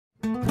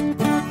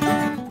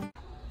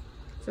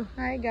So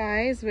hi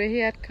guys, we're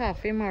here at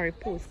Cafe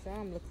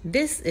Mariposa.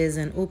 This is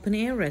an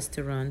open-air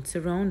restaurant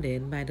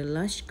surrounded by the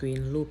lush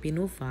green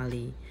Lopinot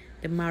Valley.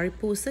 The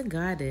Mariposa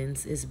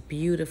Gardens is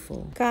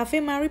beautiful. Cafe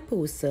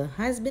Mariposa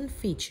has been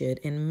featured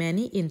in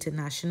many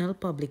international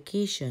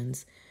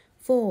publications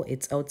for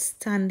its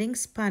outstanding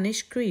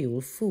Spanish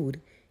Creole food,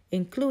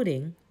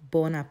 including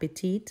Bon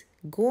Appetit,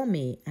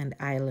 Gourmet, and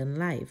Island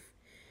Life.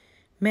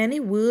 Many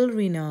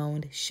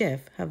world-renowned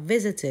chefs have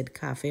visited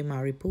Cafe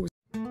Mariposa.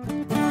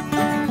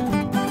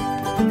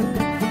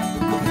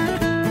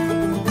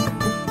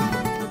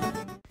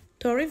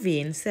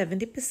 Torrevine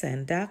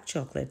 70% dark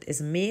chocolate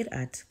is made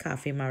at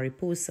Cafe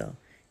Mariposa.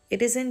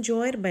 It is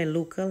enjoyed by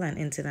local and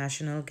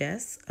international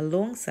guests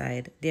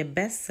alongside their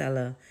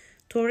bestseller,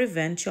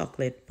 Torrevine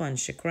Chocolate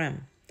Punch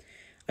Creme.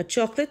 A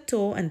chocolate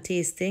tour and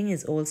tasting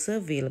is also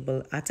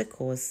available at a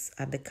course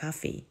at the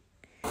cafe.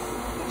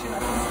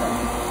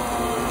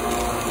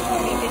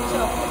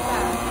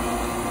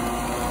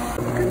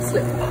 And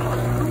slip.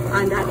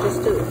 And that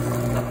just do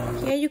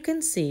it. Here you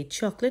can see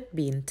chocolate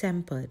being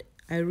tempered.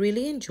 I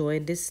really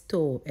enjoyed this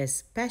tour,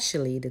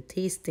 especially the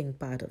tasting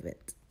part of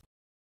it.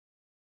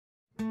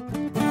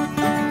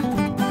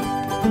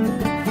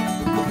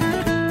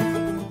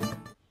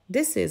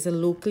 This is a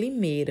locally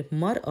made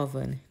mud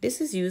oven. This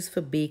is used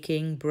for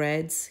baking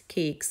breads,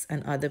 cakes,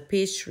 and other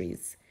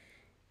pastries.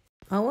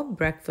 Our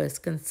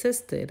breakfast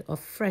consisted of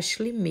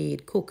freshly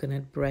made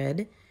coconut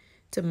bread,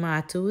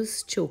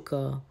 tomatoes,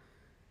 choka,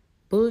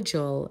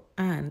 buljol,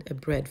 and a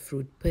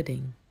breadfruit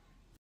pudding.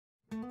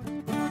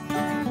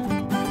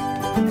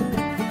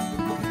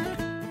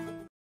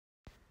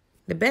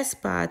 The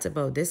best part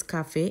about this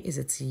cafe is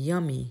its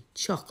yummy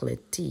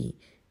chocolate tea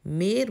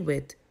made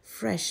with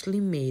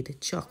freshly made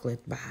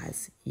chocolate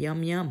bars.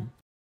 Yum yum.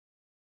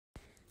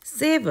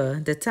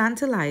 Savor the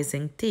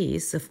tantalizing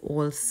taste of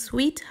all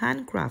sweet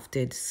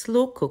handcrafted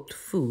slow-cooked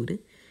food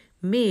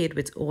made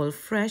with all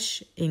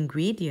fresh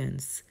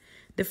ingredients.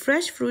 The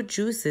fresh fruit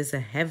juices are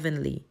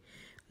heavenly.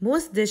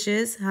 Most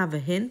dishes have a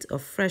hint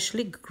of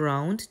freshly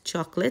ground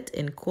chocolate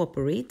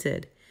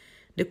incorporated.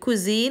 The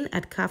cuisine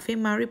at Cafe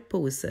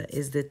Mariposa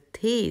is the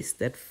taste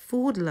that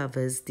food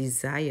lovers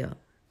desire.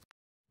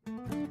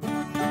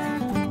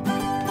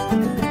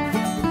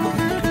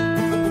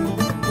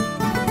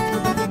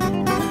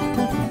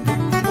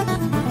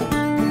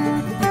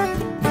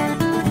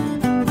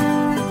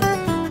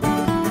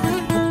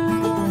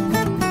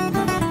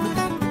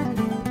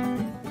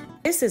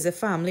 This is a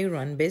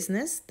family-run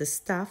business. The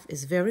staff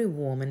is very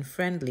warm and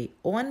friendly.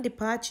 On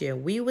departure,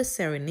 we were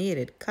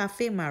serenaded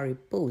Cafe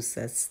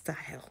Mariposa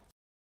style.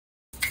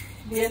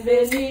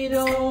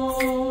 Bienvenido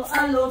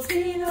a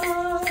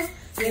Lopinot,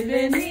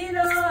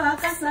 bienvenido a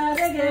Casa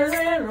de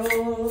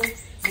Guerrero,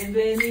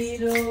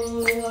 bienvenido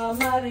a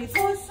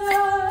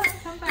Mariposa,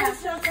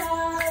 nuestra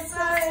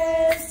casa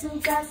es su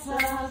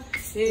casa,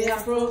 y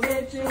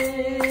aproveche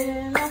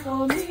la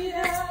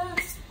comida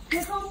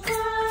que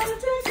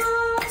comparte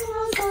con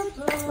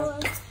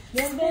nosotros.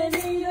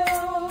 Bienvenido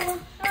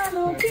a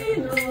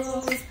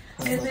Lopinot,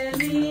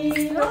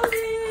 bienvenido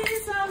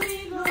mis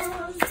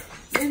amigos,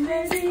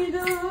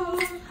 bienvenido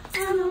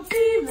a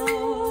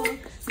Lopinot,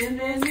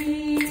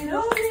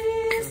 bienvenido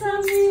mis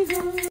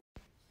amigos.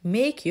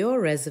 Make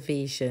your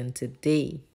reservation today.